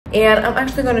And I'm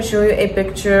actually going to show you a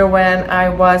picture when I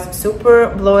was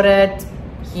super bloated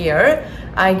here.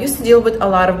 I used to deal with a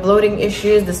lot of bloating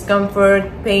issues, discomfort,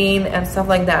 pain, and stuff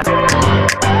like that.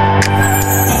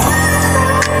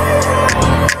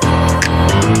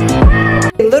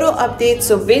 A little update.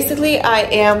 So basically I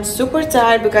am super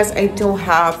tired because I don't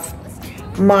have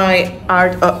my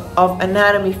art of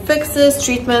anatomy fixes,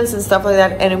 treatments, and stuff like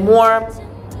that anymore.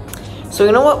 So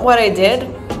you know what I did?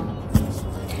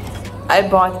 I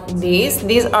bought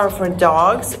these are for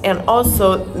dogs, and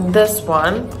also this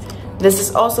one. This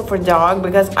is also for dog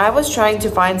because I was trying to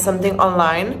find something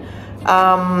online,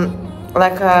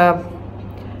 like a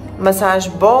massage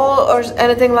ball or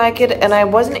anything like it, and I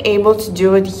wasn't able to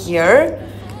do it here,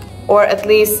 or at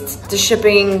least the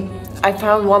shipping. I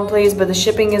found one place, but the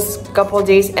shipping is a couple of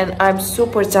days, and I'm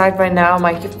super tired right now.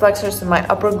 My hip flexors and my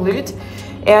upper glute,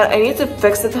 and I need to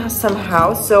fix it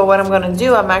somehow. So what I'm gonna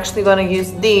do, I'm actually gonna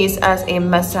use these as a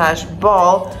massage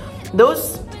ball.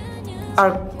 Those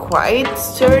are quite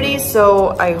sturdy,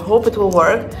 so I hope it will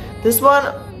work. This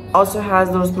one also has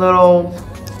those little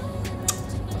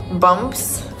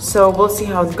bumps, so we'll see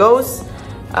how it goes.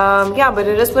 Yeah, but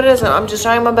it is what it is. I'm just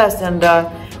trying my best. And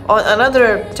on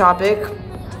another topic,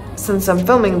 since I'm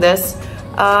filming this,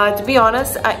 to be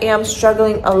honest, I am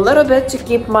struggling a little bit to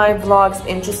keep my vlogs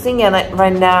interesting, and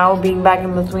right now, being back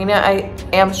in Lithuania, I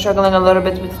am struggling a little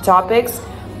bit with the topics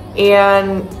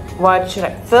and what should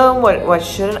I film, what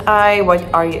shouldn't I, what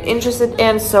are you interested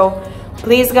in. So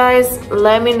please guys,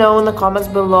 let me know in the comments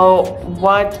below,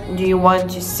 what do you want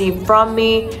to see from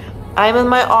me. I'm in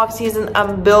my off season,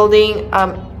 I'm building,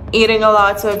 I'm eating a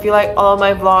lot, so I feel like all of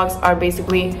my vlogs are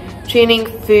basically training,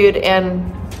 food,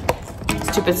 and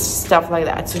stupid stuff like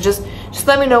that. So just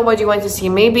let me know what you want to see.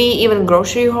 Maybe even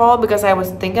grocery haul, because I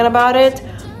was thinking about it.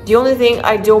 The only thing,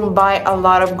 I don't buy a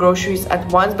lot of groceries at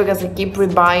once because I keep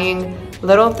rebuying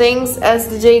little things as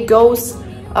the day goes,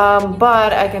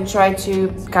 but I can try to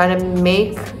kind of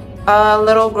make a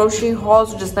little grocery haul.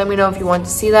 So just let me know if you want to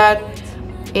see that.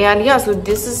 And yeah, so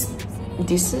this is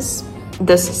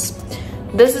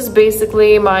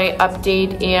basically my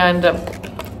update, and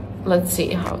let's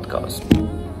see how it goes.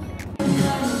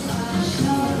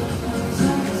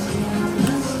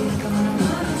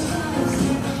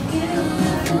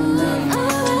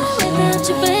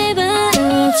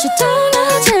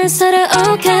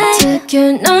 Took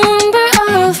your number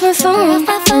off my phone.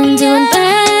 I'm doing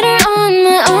better on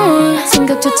my own.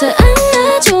 생각조차 안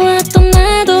나 좋았던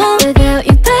나도. Without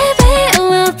you baby I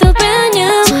will feel brand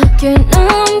new. Took your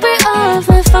number off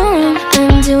my phone.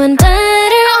 I'm doing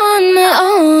better on my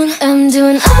own. I'm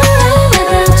doing alright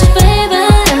without you baby.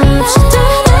 없이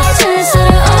떠나 잘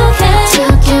살아 okay.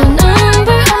 Took your number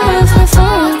off my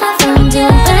phone. I'm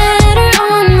doing better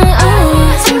on my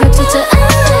own. 생각조차 안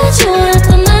나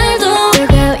좋았던 날도.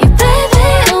 Without you baby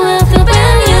I will feel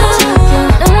brand new. Took your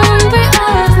number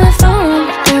off my phone.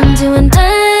 I'm doing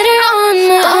better on my own. I'm doing better on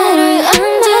my own.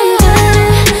 I'm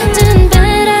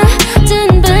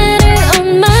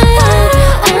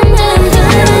doing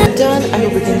better. Done. I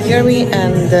hope you can hear me,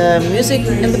 and the music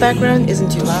in the background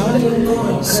isn't too loud.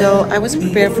 So I wasn't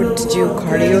prepared to do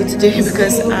cardio today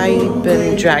because I've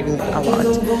been dragging a lot.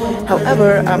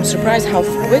 However, I'm surprised how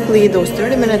quickly those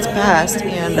 30 minutes passed,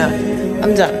 and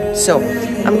I'm done. So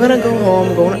I'm gonna go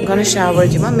home, gonna shower,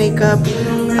 do my makeup,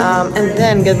 and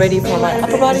then get ready for my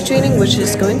upper body training, which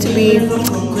is going to be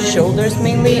shoulders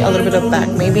mainly, a little bit of back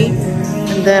maybe.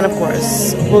 And then of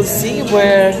course we'll see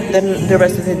where then the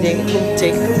rest of the day will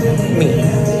take me,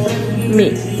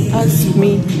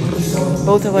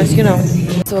 both of us, you know.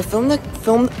 So I filmed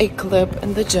a clip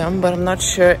in the gym, but I'm not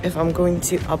sure if I'm going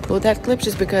to upload that clip,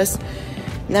 just because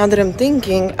now that I'm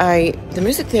thinking, the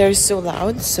music there is so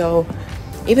loud, so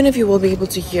even if you will be able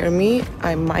to hear me,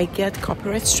 I might get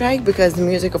copyright strike, because the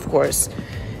music of course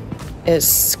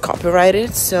is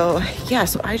copyrighted. So yeah,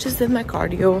 so I just did my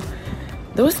cardio.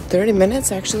 Those 30 minutes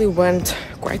actually went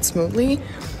quite smoothly,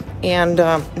 and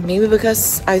maybe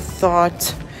because I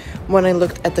thought when I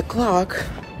looked at the clock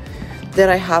that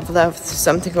I have left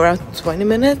something around 20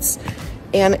 minutes,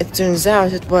 and it turns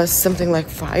out it was something like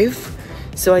 5,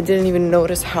 so I didn't even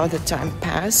notice how the time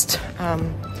passed.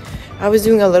 I was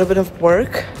doing a little bit of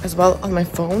work as well on my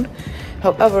phone.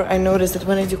 However, I noticed that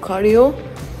when I do cardio,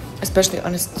 especially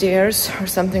on the stairs or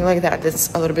something like that, it's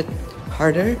a little bit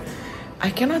harder. I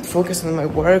cannot focus on my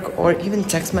work or even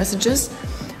text messages.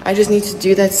 I just need to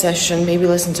do that session, maybe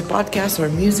listen to podcasts or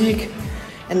music,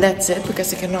 and that's it,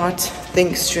 because I cannot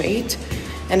think straight.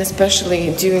 And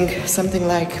especially doing something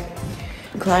like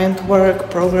client work,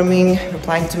 programming,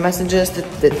 replying to messages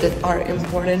that are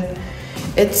important.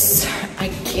 I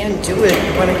can't do it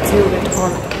when I do it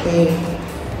on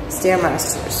a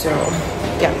Stairmaster. So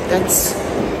yeah,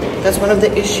 that's one of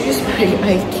the issues.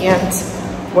 I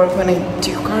can't work when I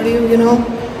do cardio, you know.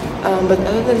 But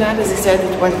other than that, as I said,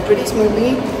 it went pretty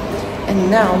smoothly.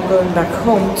 And now I'm going back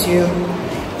home to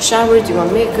shower, do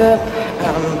my makeup,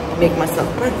 make myself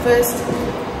breakfast,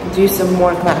 do some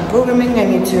more clan programming. I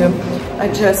need to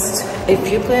adjust a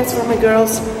few plans for my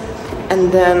girls,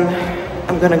 and then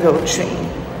I'm gonna go train.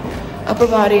 Upper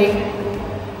body,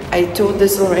 I told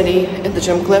this already in the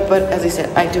gym clip, but as I said,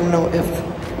 I don't know if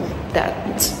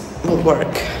that will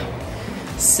work.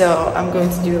 So I'm going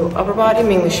to do upper body,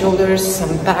 mainly shoulders,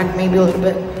 some back, maybe a little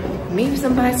bit, maybe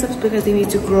some biceps because they need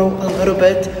to grow a little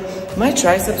bit. My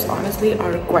triceps honestly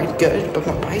are quite good, but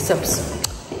my biceps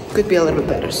could be a little bit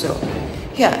better. So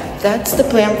yeah, that's the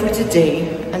plan for today,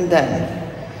 and then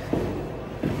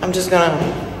I'm just gonna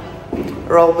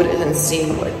roll with it and see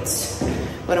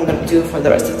what I'm gonna do for the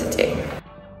rest of the day.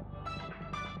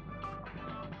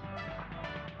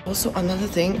 Also, another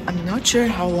thing, I'm not sure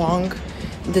how long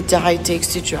the dye takes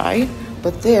to dry,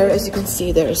 but there, as you can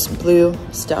see, there's blue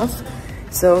stuff.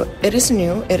 So it is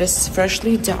new, it is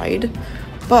freshly dyed,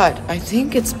 but I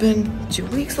think it's been 2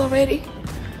 weeks already,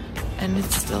 and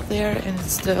it's still there, and it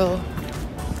still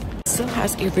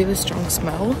has a really strong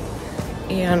smell.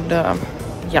 And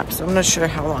yeah, so I'm not sure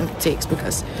how long it takes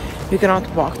because you cannot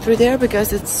walk through there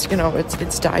because it's, you know,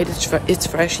 it's dyed, it's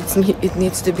fresh, it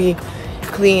needs to be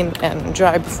clean and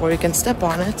dry before you can step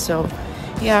on it. So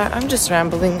yeah, I'm just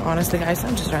rambling, honestly guys,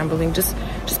 I'm just rambling. Just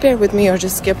bear with me, or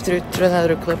just skip through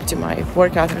another clip to my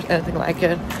workout or anything like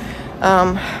it.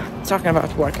 Talking about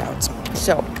workouts.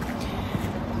 So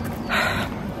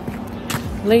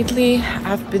lately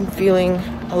I've been feeling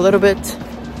a little bit,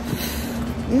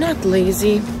 not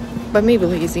lazy, but maybe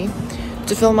lazy,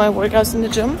 to film my workouts in the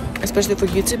gym, especially for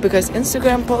YouTube, because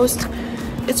Instagram post,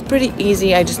 it's pretty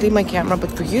easy. I just leave my camera,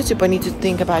 but for YouTube I need to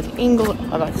think about the angle,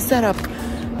 about the setup,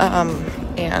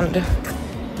 and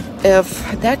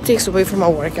if that takes away from my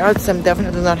workouts, I'm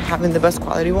definitely not having the best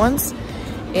quality ones.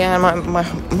 And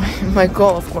my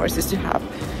goal, of course, is to have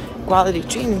quality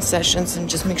training sessions and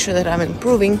just make sure that I'm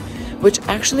improving, which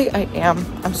actually I am.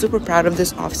 I'm super proud of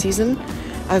this off season.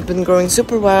 I've been growing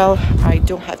super well. I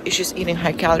don't have issues eating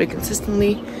high calorie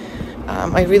consistently.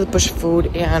 I really push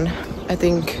food, and I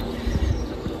think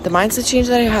the mindset change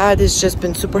that I had has just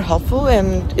been super helpful,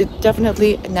 and it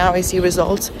definitely, now I see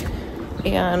results.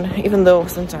 And even though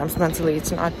sometimes mentally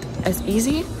it's not as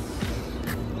easy,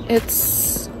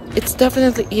 it's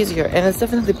definitely easier, and it's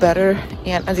definitely better.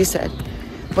 And as I said,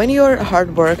 when your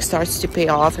hard work starts to pay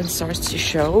off and starts to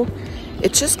show,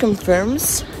 it just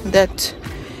confirms that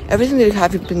everything that you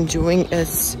have been doing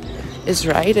is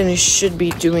right, and you should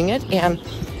be doing it. And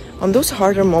on those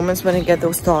harder moments when I get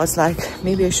those thoughts like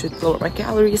maybe I should lower my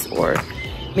calories, or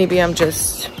maybe I'm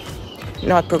just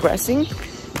not progressing,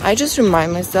 I just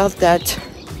remind myself that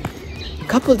a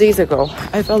couple of days ago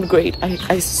I felt great.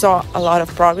 I saw a lot of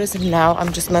progress, and now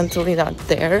I'm just mentally not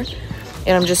there,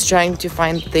 and I'm just trying to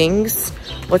find things,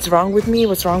 what's wrong with me,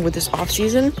 what's wrong with this off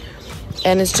season.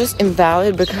 And it's just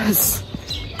invalid because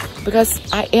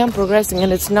I am progressing,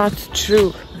 and it's not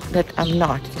true that I'm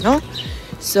not, you know.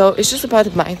 So it's just about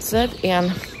the mindset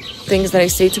and things that I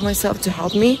say to myself to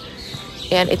help me,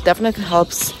 and it definitely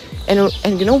helps.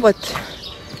 And you know what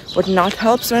not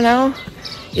helps right now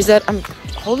is that I'm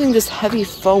holding this heavy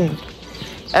phone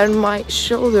and my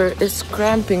shoulder is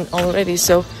cramping already.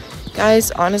 So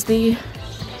guys, honestly,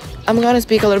 I'm gonna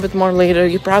speak a little bit more later.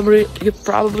 You probably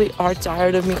are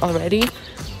tired of me already,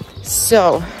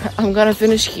 so I'm gonna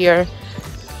finish here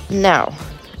now,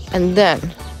 and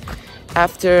then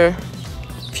after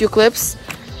a few clips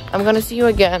I'm gonna see you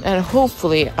again, and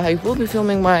hopefully I will be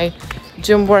filming my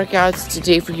gym workouts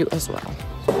today for you as well.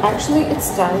 Actually,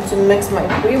 it's time to mix my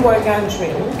pre-workout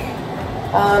drink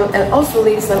and also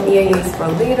leave some EAAs for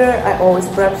later. I always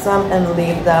prep some and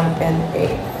leave them in a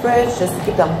fridge just to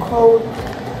keep them cold.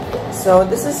 So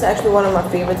this is actually one of my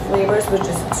favorite flavors, which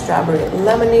is strawberry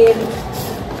lemonade.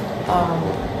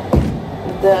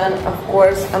 Then of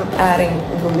course I'm adding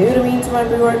glutamine to my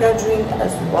pre-workout drink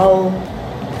as well,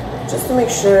 just to make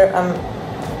sure I'm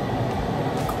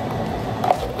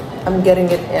getting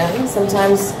it in.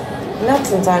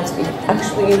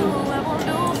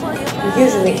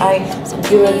 Usually I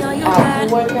do it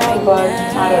after workout, but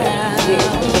I don't know.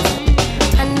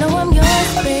 I know I'm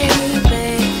yours,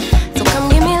 baby, so come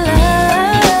give me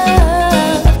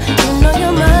love. You know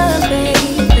you're mine,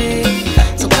 baby,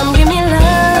 so come give me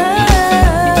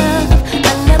love.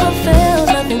 I never felt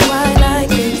nothing quite like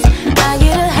this. I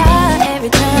get a high every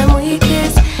time we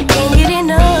kiss. Can't get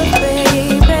enough,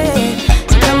 baby,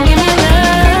 so come give me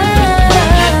love.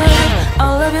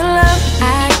 All of your love,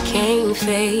 I can't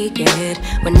fake it.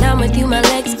 When I'm with you, my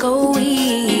legs go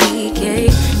weak. Yeah.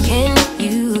 Can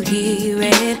you hear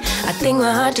it? I think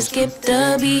my heart just skipped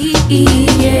a beat.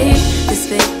 Yeah. This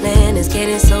feeling is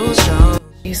getting so strong.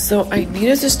 So I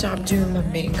needed to stop doing my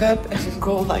makeup and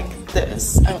go like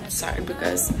this outside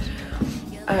because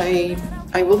I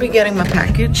will be getting my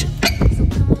package,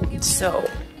 so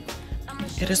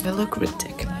it is gonna look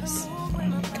ridiculous.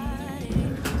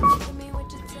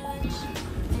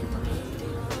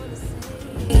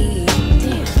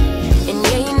 And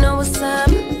yeah, you know what's up.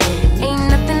 Ain't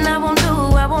nothing I won't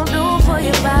do for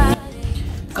you. Bye.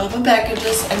 Got my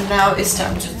packages and now it's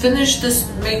time to finish this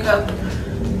makeup.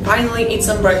 Finally eat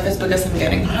some breakfast because I'm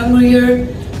getting hungrier,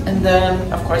 and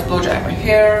then of course blow dry my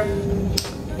hair.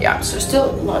 Yeah, so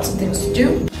still lots of things to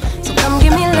do. So come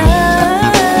give me love. I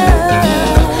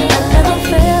never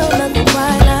felt nothing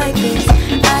quite like this.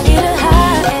 I get a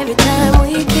high every time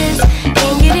we kiss.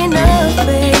 Can't get enough,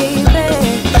 baby.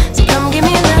 So come give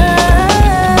me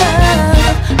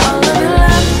love. All of your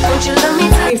love, won't you love me?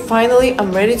 Okay, finally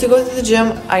I'm ready to go to the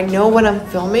gym. I know when I'm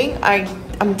filming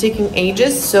I'm taking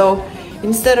ages, so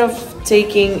instead of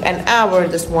taking an hour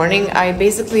this morning, I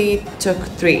basically took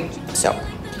 3. So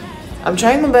I'm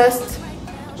trying my best,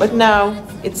 but now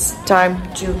it's time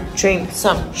to train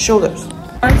some shoulders.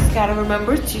 First, gotta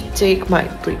remember to take my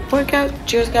pre-workout.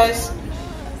 Cheers, guys.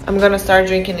 I'm gonna start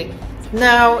drinking it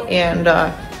now, and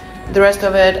the rest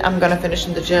of it I'm gonna finish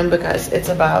in the gym because it's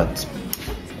about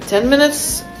 10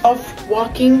 minutes of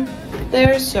walking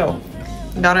there, so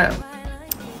gotta.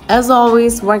 As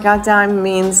always, workout time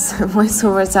means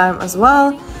voiceover time as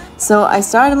well. So I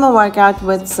started my workout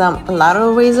with some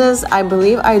lateral raises. I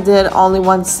believe I did only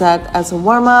 1 set as a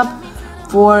warm-up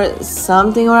for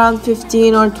something around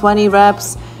 15 or 20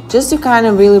 reps, just to kind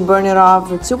of really burn it off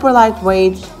with super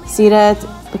lightweight seated,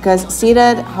 because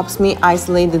seated helps me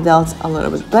isolate the delts a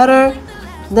little bit better.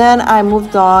 Then I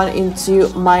moved on into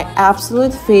my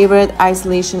absolute favorite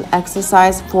isolation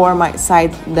exercise for my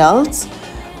side delts,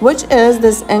 which is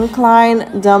this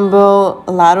incline dumbbell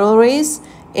lateral raise.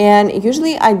 And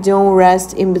usually I don't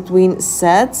rest in between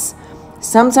sets.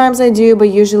 Sometimes I do, but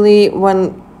usually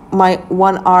when my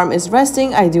one arm is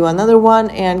resting, I do another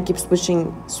one and keep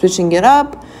switching it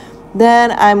up.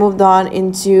 Then I moved on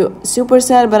into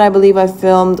superset, but I believe I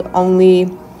filmed only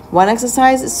 1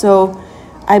 exercise, so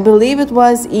I believe it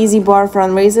was easy bar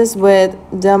front raises with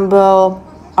dumbbell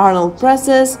Arnold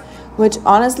presses, which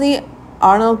honestly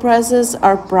Arnold presses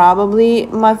are probably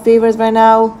my favorite right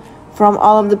now from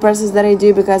all of the presses that I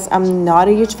do, because I'm not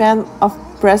a huge fan of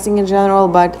pressing in general,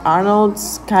 but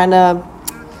Arnold's kind of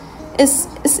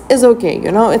is okay,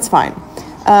 you know, it's fine.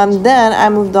 Then I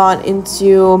moved on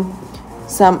into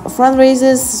some front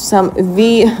raises, some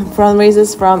V front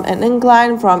raises from an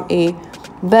incline, from a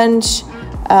bench.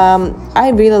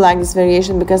 I really like this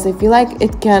variation because I feel like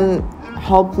it can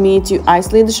help me to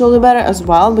isolate the shoulder better as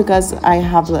well, because I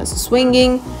have less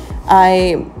swinging.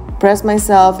 I press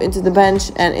myself into the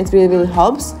bench and it really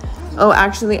helps. Oh,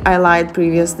 actually I lied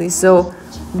previously. So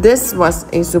this was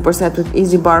a superset with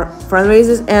easy bar front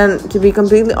raises, and to be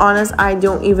completely honest, I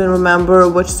don't even remember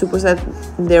which superset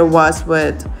there was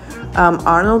with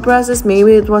Arnold presses.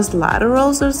 Maybe it was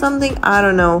laterals or something, I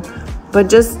don't know, but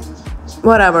just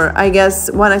whatever. I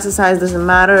guess one exercise doesn't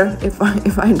matter if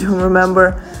I don't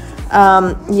remember.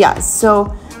 Yeah,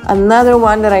 so another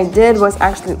one that I did was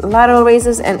actually lateral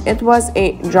raises, and it was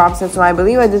a drop set. So I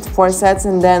believe I did 4 sets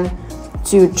and then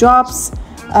 2 drops.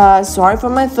 Sorry for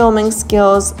my filming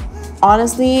skills.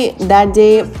 Honestly, that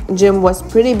day gym was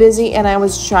pretty busy and I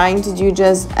was trying to do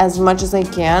just as much as I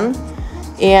can,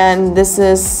 and this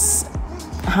is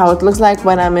how it looks like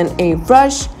when I'm in a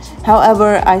rush.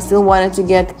 However, I still wanted to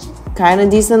get kind of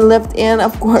decent lift in,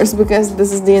 of course, because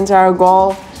this is the entire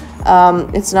goal.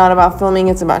 It's not about filming,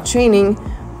 it's about training,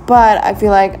 but I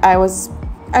feel like I was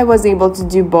able to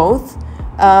do both.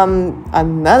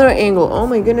 Another angle, oh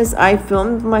my goodness, I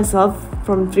filmed myself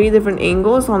from 3 different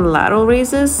angles on lateral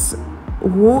raises.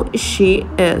 Who she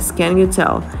is, can you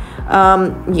tell?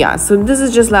 Yeah, so this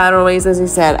is just lateral raise. As I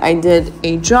said, I did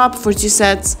a drop for 2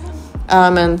 sets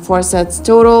and 4 sets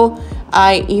total.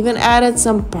 I even added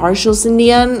some partials in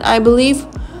the end, I believe.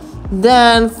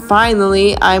 Then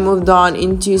finally I moved on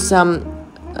into some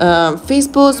face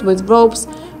pulls with ropes.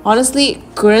 Honestly,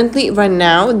 currently right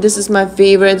now this is my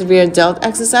favorite rear delt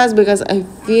exercise because I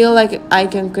feel like I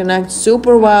can connect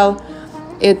super well.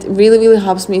 It really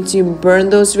helps me to burn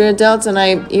those rear delts, and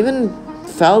I even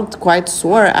felt quite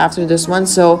sore after this one.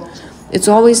 So it's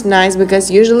always nice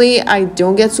because usually I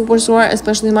don't get super sore,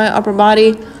 especially my upper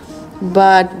body,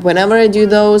 but whenever I do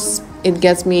those, it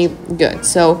gets me good.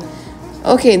 So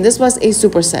Okay, this was a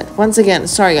superset. Once again,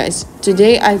 sorry guys.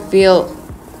 Today I feel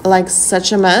like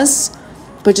such a mess,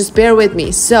 but just bear with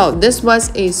me. So this was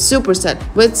a superset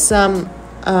with some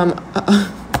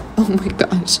oh my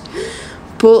gosh,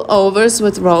 pullovers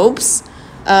with ropes.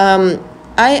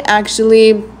 I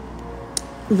actually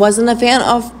wasn't a fan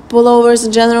of pullovers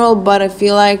in general, but I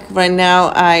feel like right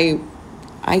now I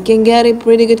can get a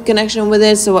pretty good connection with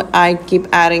it, so I keep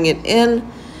adding it in.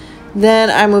 Then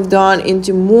I moved on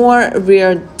into more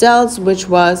rear delts, which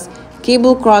was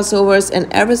cable crossovers, and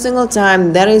every single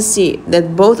time that I see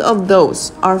that both of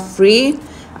those are free,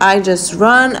 I just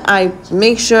run. I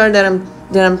make sure that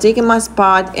I'm taking my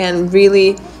spot and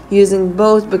really using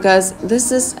both, because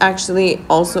this is actually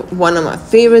also one of my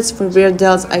favorites for rear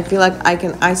delts. I feel like I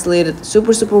can isolate it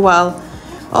super well.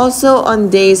 Also on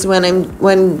days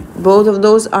when both of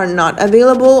those are not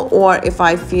available, or if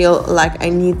I feel like I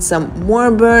need some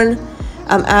more burn,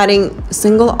 I'm adding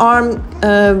single arm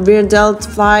rear delt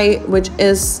fly, which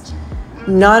is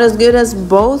not as good as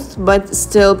both, but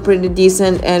still pretty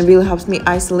decent and really helps me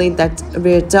isolate that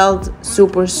rear delt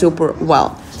super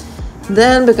well.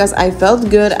 Then, because I felt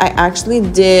good, I actually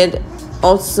did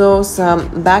also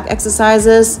some back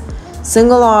exercises,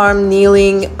 single arm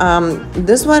kneeling.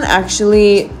 This one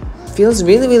actually feels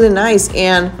really nice,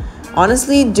 and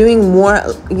honestly doing more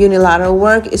unilateral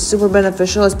work is super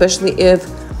beneficial, especially if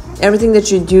everything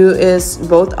that you do is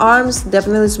both arms.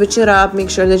 Definitely switch it up,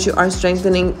 make sure that you are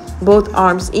strengthening both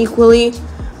arms equally,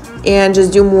 and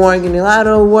just do more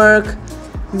unilateral work.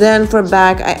 Then for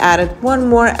back, I added one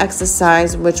more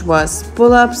exercise, which was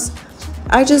pull-ups.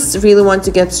 I just really want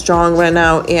to get strong right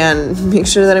now and make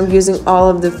sure that I'm using all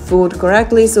of the food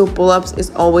correctly, so pull-ups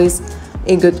is always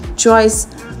a good choice.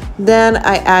 Then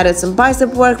I added some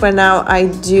bicep work. Right now I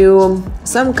do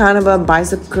some kind of a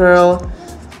bicep curl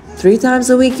 3 times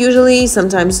a week usually,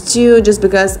 sometimes 2, just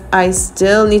because I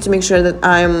still need to make sure that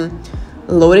I'm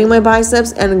loading my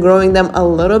biceps and growing them a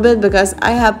little bit, because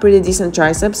I have pretty decent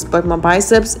triceps, but my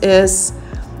biceps is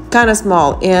kind of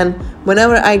small, and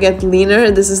whenever I get leaner,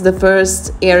 this is the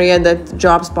first area that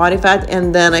drops body fat,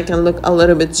 and then I can look a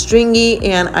little bit stringy,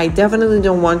 and I definitely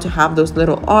don't want to have those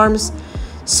little arms.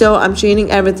 So I'm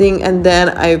training everything, and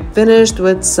then I finished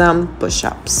with some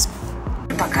push-ups.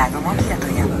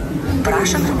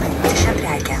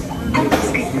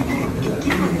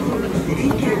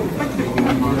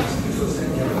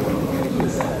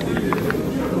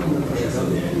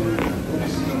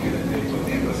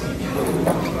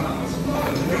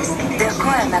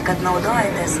 Dėkojame, kad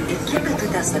naudojatės iki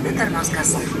bitutės savitarnos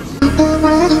kasa.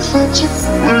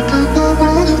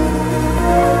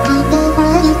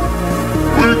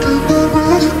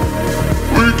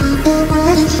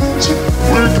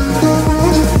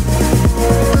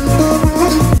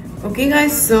 Okay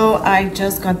guys, so I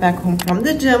just got back home from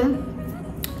the gym,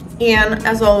 and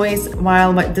as always,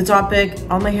 while the topic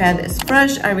on my head is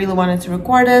fresh, I really wanted to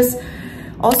record this.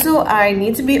 Also, I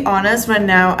need to be honest, right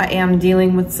now I am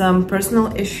dealing with some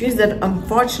personal issues that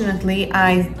unfortunately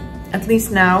at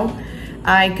least now,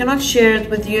 I cannot share it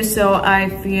with you, so I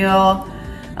feel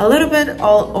a little bit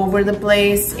all over the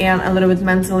place and a little bit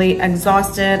mentally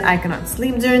exhausted. I cannot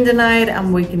sleep during the night.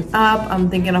 I'm waking up,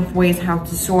 I'm thinking of ways how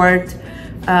to sort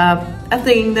a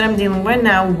thing that I'm dealing right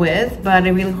now with, but I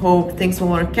really hope things will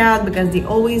work out, because they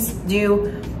always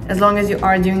do, as long as you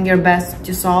are doing your best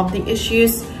to solve the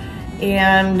issues.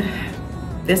 And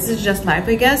this is just life,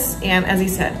 I guess. And as I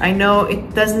said, I know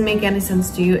it doesn't make any sense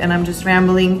to you and I'm just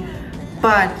rambling,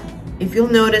 but if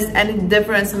you'll notice any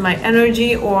difference in my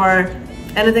energy or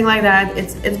anything like that,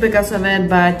 it's because of it.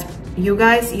 But you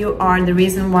guys, you are the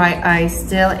reason why I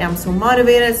still am so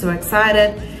motivated, so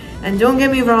excited. And don't get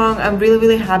me wrong, I'm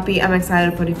really happy. I'm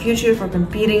excited for the future, for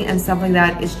competing and stuff like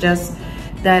that. It's just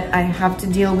that I have to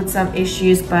deal with some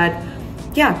issues. But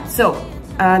yeah, so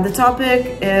the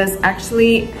topic is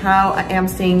actually how I am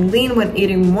staying lean when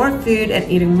eating more food and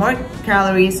eating more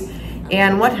calories,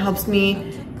 and what helps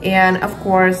me. And of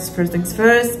course, first things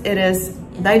first, it is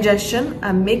digestion.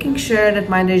 I'm making sure that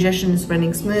my digestion is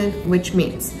running smooth, which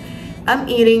means I'm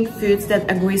eating foods that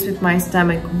agrees with my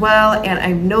stomach well, and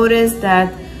I've noticed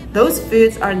that those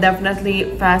foods are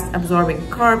definitely fast absorbing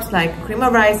carbs, like cream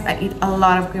of rice. I eat a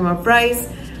lot of cream of rice.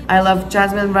 I love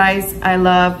jasmine rice. I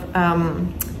love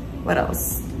what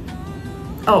else?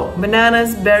 Oh,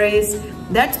 bananas, berries.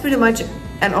 That's pretty much,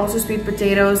 and also sweet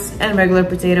potatoes and regular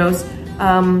potatoes.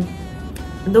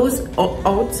 Those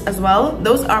oats as well.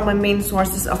 Those are my main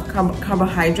sources of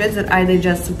carbohydrates that I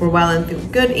digest super well and feel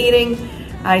good eating.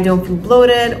 I don't feel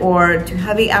bloated or too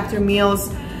heavy after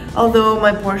meals, although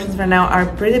my portions right now are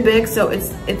pretty big, so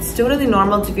it's totally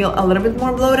normal to feel a little bit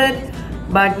more bloated.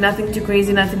 but nothing too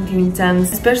crazy, nothing too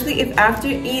intense. Especially if after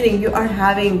eating you are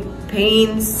having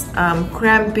pains,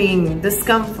 cramping,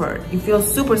 discomfort, you feel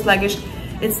super sluggish,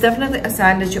 it's definitely a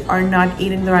sign that you are not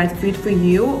eating the right food for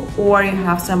you, or you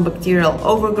have some bacterial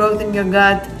overgrowth in your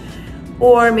gut,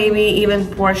 or maybe even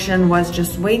portion was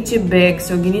just way too big,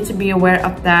 so you need to be aware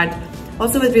of that.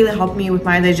 Also, what really helped me with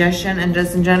my digestion and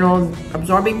just in general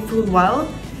absorbing food well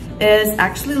is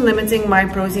actually limiting my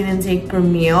protein intake per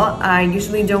meal. I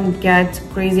usually don't get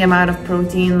crazy amount of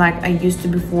protein like I used to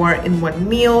before in one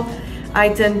meal. I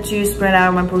tend to spread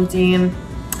out my protein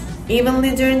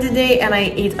evenly during the day, and I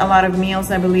eat a lot of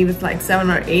meals. I believe it's like 7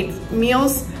 or 8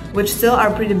 meals, which still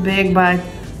are pretty big, but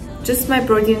just my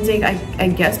protein intake, I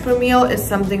guess per meal is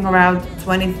something around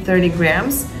 20 to 30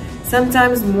 grams.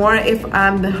 Sometimes more if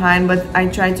I'm behind, but I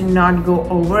try to not go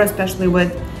over, especially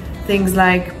with things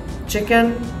like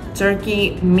chicken,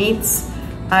 turkey, meats.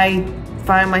 I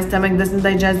find my stomach doesn't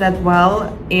digest that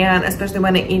well, and especially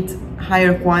when I eat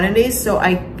higher quantities. So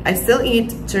I still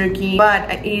eat turkey, but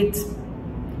I eat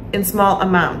in small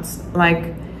amounts,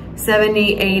 like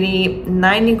 70, 80,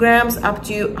 90 grams up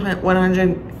to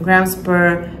 100 grams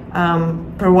per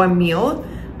one meal.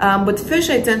 With fish,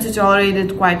 I tend to tolerate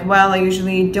it quite well. I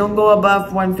usually don't go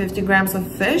above 150 grams of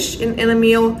fish in a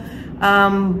meal,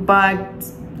 but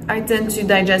I tend to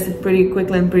digest it pretty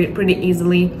quickly and pretty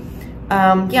easily.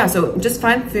 Yeah, so just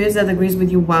find foods that agrees with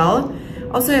you well.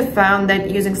 Also, I found that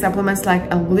using supplements like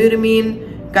L-glutamine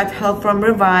got help from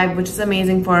Revive, which is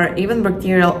amazing for even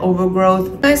bacterial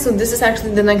overgrowth. Guys, so this is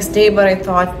actually the next day, but I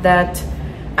thought that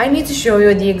I need to show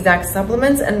you the exact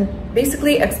supplements and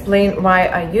basically explain why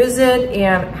I use it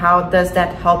and how does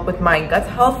that help with my gut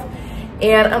health.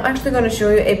 And I'm actually going to show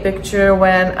you a picture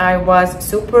when I was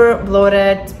super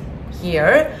bloated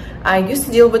here. I used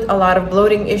to deal with a lot of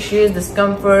bloating issues,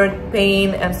 discomfort,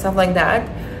 pain, and stuff like that,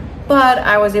 but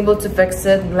I was able to fix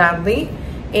it gladly.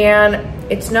 And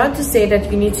it's not to say that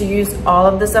you need to use all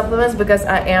of the supplements, because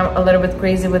I am a little bit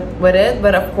crazy with it,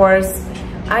 but of course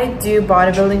I do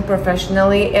bodybuilding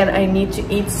professionally and I need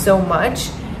to eat so much,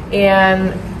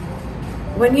 and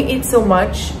when you eat so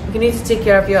much you need to take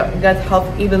care of your gut health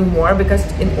even more, because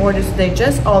in order to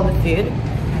digest all the food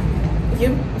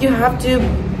you have to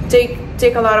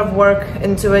take a lot of work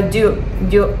into it, do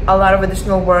a lot of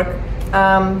additional work,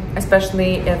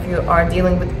 especially if you are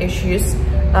dealing with issues.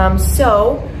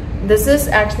 So this is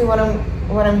actually what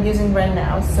I'm using right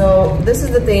now. So this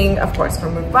is the thing, of course,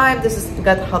 from Revive. This is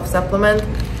gut health supplement,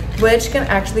 which can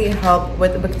actually help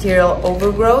with bacterial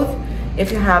overgrowth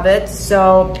if you have it.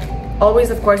 So always,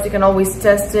 of course, you can always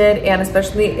test it, and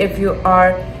especially if you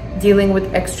are dealing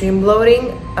with extreme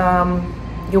bloating,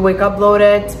 you wake up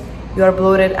bloated, you are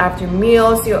bloated after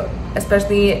meals,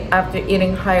 especially after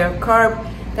eating higher carb,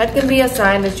 that can be a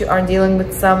sign that you are dealing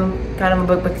with some kind of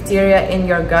a bacteria in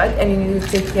your gut, and you need to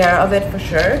take care of it for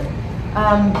sure.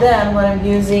 Then what I'm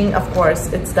using, of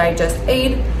course, it's Digest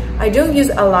Aid. I don't use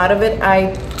a lot of it.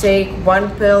 I take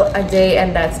 1 pill a day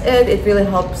and that's it. It really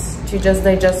helps to just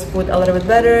digest food a little bit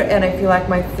better, and I feel like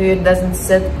my food doesn't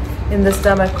sit in the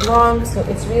stomach long, so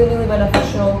it's really, really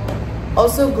beneficial.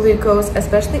 Also glucose,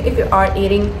 especially if you are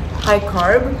eating high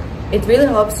carb, it really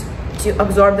helps to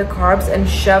absorb the carbs and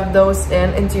shove those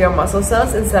into your muscle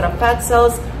cells instead of fat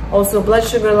cells. Also blood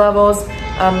sugar levels,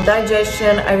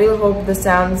 digestion. I really hope the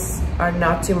sounds are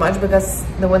not too much because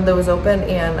the window is open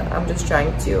and I'm just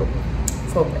trying to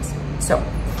focus. So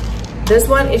this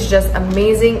one is just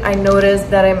amazing. I noticed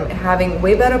that I'm having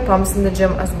way better pumps in the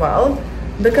gym as well,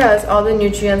 because all the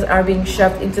nutrients are being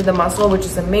shoved into the muscle, which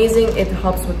is amazing. It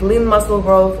helps with lean muscle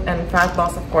growth and fat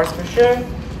loss, of course, for sure.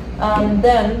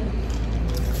 Then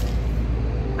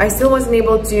I still wasn't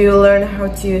able to learn how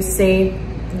to say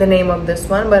the name of this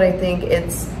one, but I think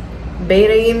it's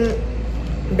Bloating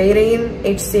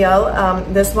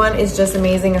HCl. This one is just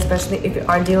amazing, especially if you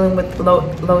are dealing with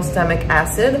low stomach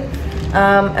acid,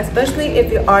 especially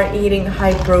if you are eating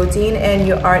high protein and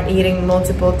you are eating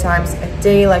multiple times a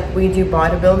day like we do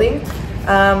bodybuilding.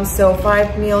 So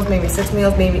 5 meals, maybe 6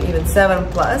 meals, maybe even 7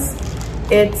 plus.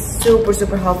 It's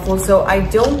super helpful. So I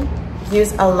don't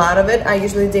use a lot of it. I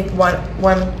usually take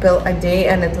one pill a day,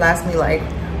 and it lasts me like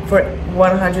for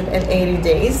 180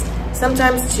 days,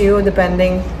 sometimes 2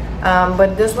 depending.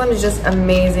 But this one is just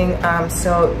amazing.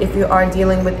 So if you are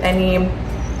dealing with any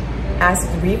acid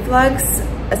reflux,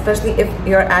 especially if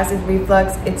your acid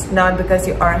reflux, it's not because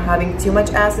you are having too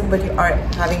much acid, but you are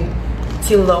having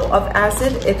too low of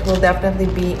acid, it will definitely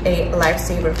be a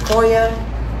lifesaver for you.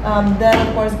 Then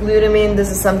of course glutamine. This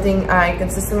is something I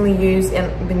consistently use and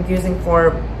been using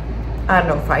for, I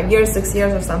don't know, 5 years, 6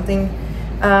 years or something.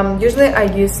 Usually I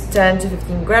use 10 to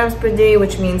 15 grams per day,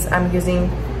 which means I'm using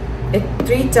it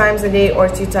 3 times a day or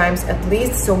 2 times at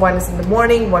least. So one is in the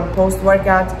morning, one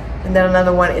post-workout, and then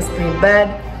another one is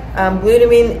pre-bed.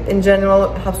 Glutamine in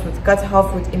general helps with gut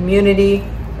health, with immunity,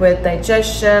 with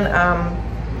digestion.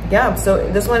 Yeah, so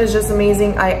this one is just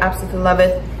amazing. I absolutely love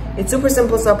it. It's super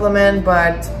simple supplement,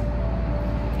 but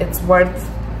it's worth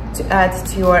to add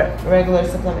to your regular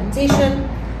supplementation.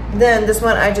 Then this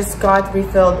one I just got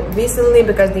refilled recently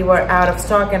because they were out of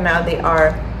stock, and now they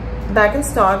are back in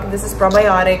stock. This is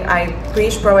probiotic. I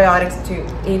preach probiotics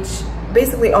to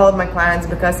basically all of my clients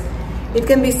because it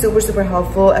can be super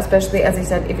helpful, especially as I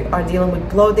said, if you are dealing with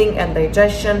bloating and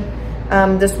digestion.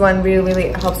 This one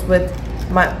really helps with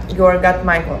your gut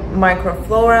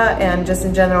microflora, and just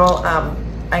in general,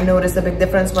 I noticed a big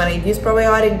difference when I use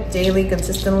probiotic daily,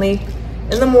 consistently,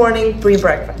 in the morning,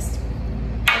 pre-breakfast.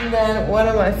 And then one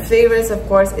of my favorites, of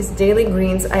course, is daily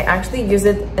greens. I actually use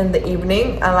it in the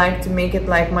evening. I like to make it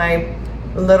like my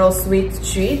little sweet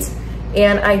treat,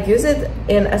 and I use it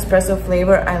in espresso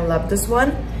flavor. I love this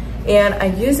one, and I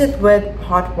use it with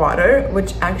hot water,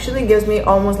 which actually gives me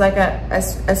almost like a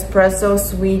espresso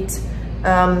sweet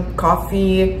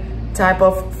coffee type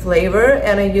of flavor.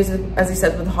 And I use it, as I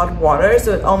said, with hot water,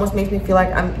 so it almost makes me feel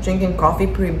like I'm drinking coffee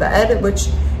pre-bed, which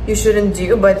you shouldn't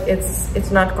do, but it's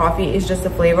not coffee, it's just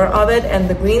the flavor of it. And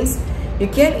the greens, you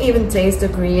can't even taste the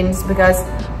greens because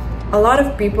a lot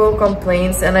of people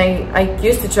complains, and I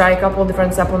used to try a couple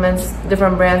different supplements,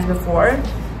 different brands before,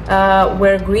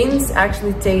 where greens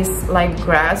actually taste like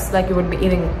grass, like you would be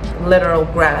eating literal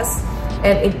grass,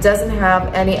 and it doesn't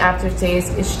have any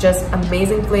aftertaste. It's just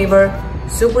amazing flavor,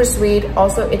 super sweet.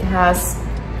 Also, it has,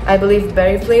 I believe,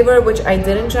 berry flavor, which I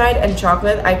didn't try it, and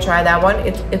chocolate. I tried that one.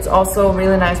 It's also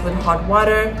really nice with hot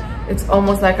water. It's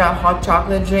almost like a hot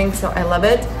chocolate drink, so I love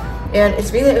it. And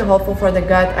it's really helpful for the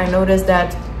gut. I noticed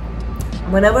that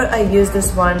whenever I use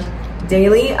this one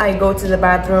daily, I go to the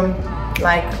bathroom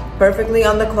like perfectly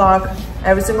on the clock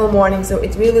every single morning. So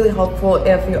it's really helpful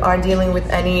if you are dealing with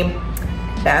any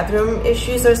bathroom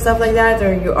issues or stuff like that,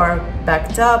 or you are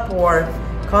backed up or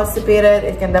constipated.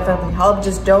 It can definitely help.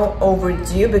 Just don't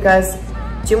overdo, because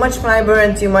too much fiber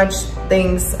and too much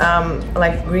things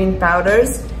like green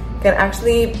powders can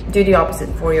actually do the opposite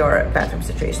for your bathroom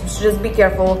situation. So just be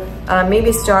careful.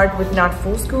 Maybe start with not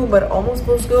full scoop, but almost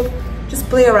full scoop. Just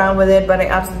play around with it, but I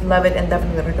absolutely love it and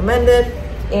definitely recommend it.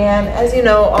 And as you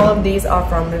know, all of these are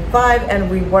from Revive,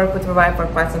 and we work with Revive for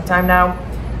quite some time now.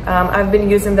 I've been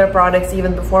using their products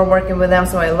even before working with them,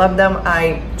 so I love them.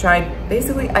 I tried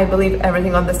basically, I believe,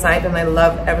 everything on the site, and I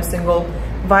love every single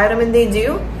vitamin they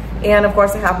do. And of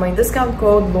course, I have my discount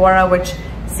code Laura, which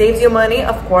saves you money,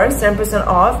 of course, 10%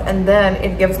 off, and then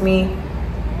it gives me,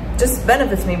 just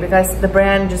benefits me, because the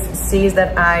brand just sees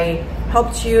that I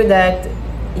helped you, that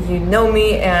you know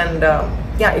me, and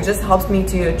yeah, it just helps me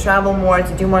to travel more,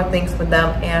 to do more things with them.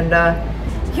 And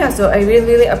yeah, so I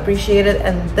really appreciate it.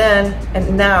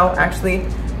 And now actually,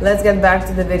 let's get back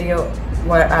to the video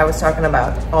where I was talking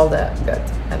about all the good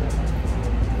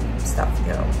and stuff,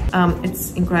 you know.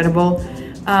 It's incredible.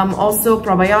 Also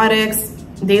probiotics,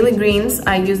 daily greens,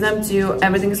 I use them too.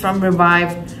 Everything's from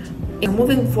Revive. And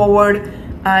moving forward,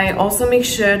 I also make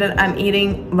sure that I'm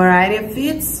eating variety of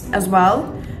foods as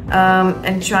well,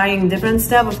 and trying different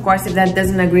stuff. Of course, if that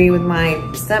doesn't agree with my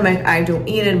stomach, I don't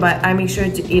eat it, but I make sure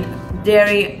to eat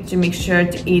dairy, to make sure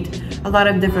to eat a lot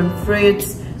of different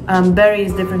fruits,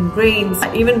 berries, different grains,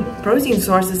 even protein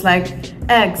sources like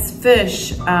eggs,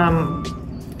 fish,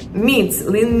 meats,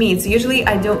 lean meats. Usually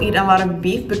I don't eat a lot of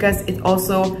beef because it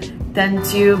also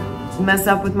tends to mess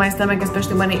up with my stomach,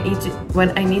 especially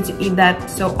when I need to eat that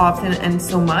so often and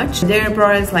so much. Dairy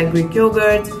products like Greek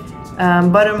yogurt,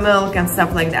 buttermilk and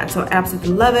stuff like that, so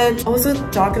absolutely love it. Also,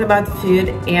 talking about food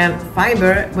and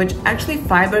fiber, which actually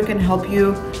fiber can help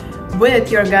you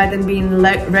with your gut and being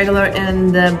regular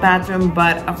in the bathroom,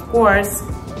 but of course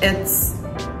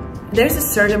there's a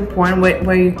certain point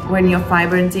when your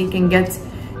fiber intake can get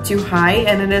too high,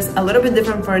 and it is a little bit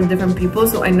different for different people.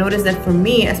 So I noticed that for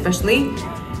me especially,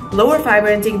 lower fiber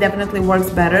intake definitely works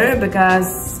better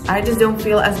because I just don't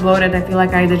feel as bloated. I feel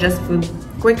like I digest food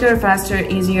quicker, faster,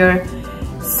 easier.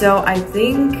 So I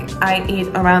think I eat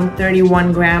around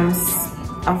 31 grams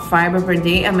of fiber per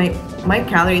day, and my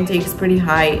calorie intake is pretty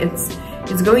high.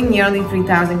 It's going nearly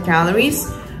 3,000 calories.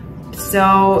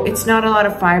 So it's not a lot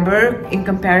of fiber in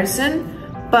comparison,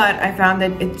 but I found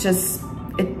that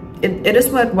it is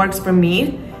what works for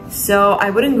me. So I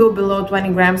wouldn't go below 20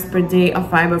 grams per day of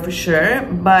fiber for sure,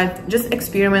 but just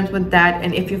experiment with that.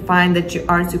 And if you find that you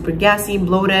are super gassy,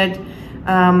 bloated,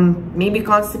 maybe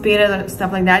constipated or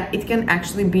stuff like that, it can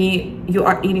actually be you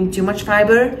are eating too much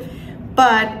fiber.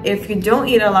 But if you don't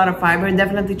eat a lot of fiber,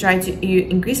 definitely try to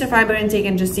increase your fiber intake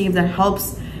and just see if that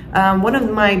helps. One of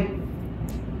my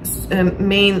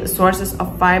main sources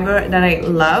of fiber that I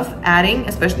love adding,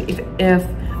 especially if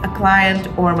a client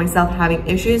or myself having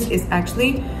issues, is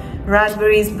actually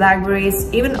raspberries,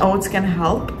 blackberries, even oats can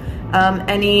help.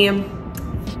 Any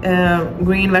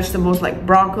green vegetables like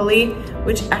broccoli,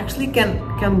 which actually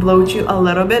can bloat you a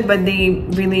little bit, but they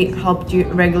really help you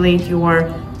regulate your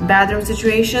bathroom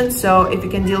situation. So if you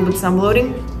can deal with some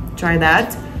bloating, try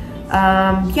that.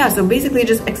 Yeah, so basically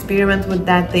just experiment with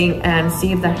that thing and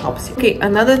see if that helps you. Okay,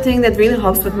 another thing that really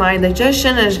helps with my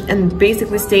digestion and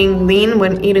basically staying lean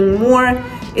when eating more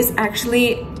is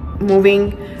actually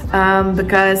moving,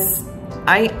 because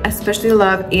I especially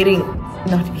love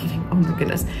oh my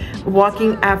goodness,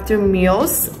 walking after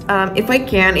meals. If I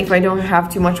can, if I don't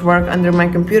have too much work under my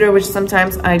computer, which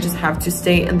sometimes I just have to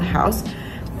stay in the house.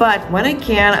 But when I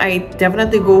can, I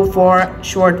definitely go for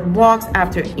short walks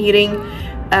after eating.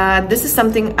 This is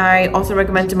something I also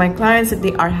recommend to my clients if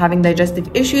they are having digestive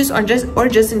issues or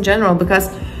just in general, because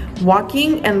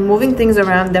walking and moving things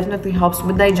around definitely helps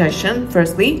with digestion,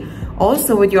 firstly.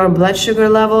 Also with your blood sugar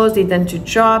levels, they tend to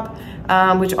drop,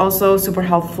 which also super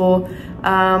helpful.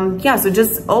 Yeah, so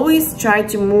just always try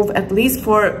to move at least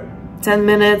for 10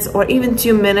 minutes or even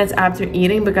 2 minutes after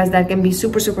eating, because that can be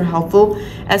super helpful,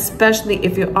 especially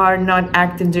if you are not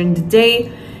active during the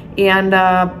day and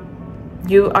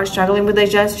you are struggling with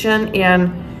digestion.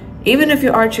 And even if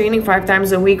you are training 5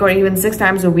 times a week or even 6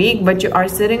 times a week, but you are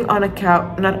sitting on a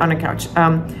couch, not on a couch,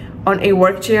 on a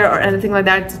work chair or anything like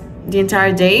that the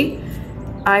entire day,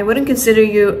 I wouldn't consider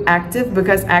you active,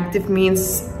 because active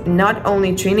means not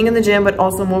only training in the gym, but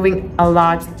also moving a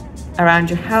lot around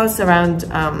your house, around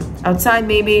outside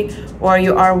maybe, or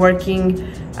you are working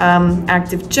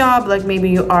active job, like maybe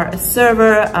you are a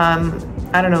server,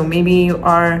 I don't know, maybe you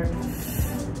are,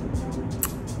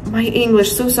 my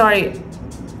English, so sorry,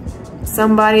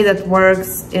 somebody that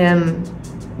works in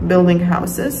building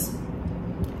houses.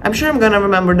 I'm sure I'm gonna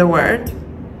remember the word.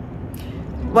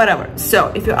 Whatever.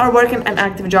 So if you are working an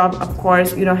active job, of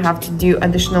course you don't have to do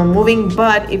additional moving,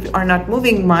 but if you are not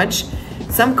moving much,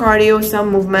 some cardio,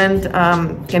 some movement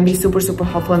can be super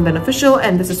helpful and beneficial.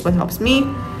 And this is what helps me,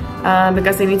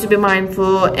 because I need to be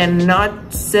mindful and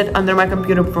not sit under my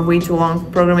computer for way too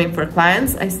long programming for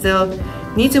clients. I still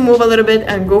need to move a little bit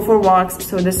and go for walks.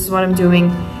 So this is what I'm doing,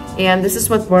 and this is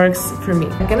what works for me.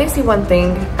 Can I say one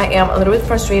thing? I am a little bit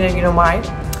frustrated. You know why?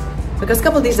 Because a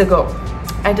couple days ago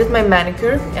I did my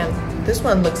manicure, and this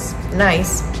one looks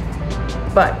nice,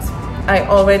 but I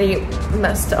already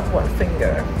messed up one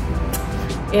finger,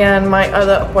 and my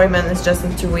other appointment is just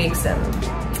in 2 weeks. And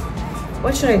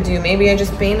what should I do? Maybe I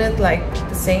just paint it like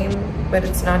the same, but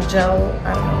it's not gel.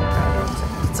 I don't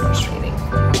know. It's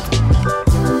frustrating.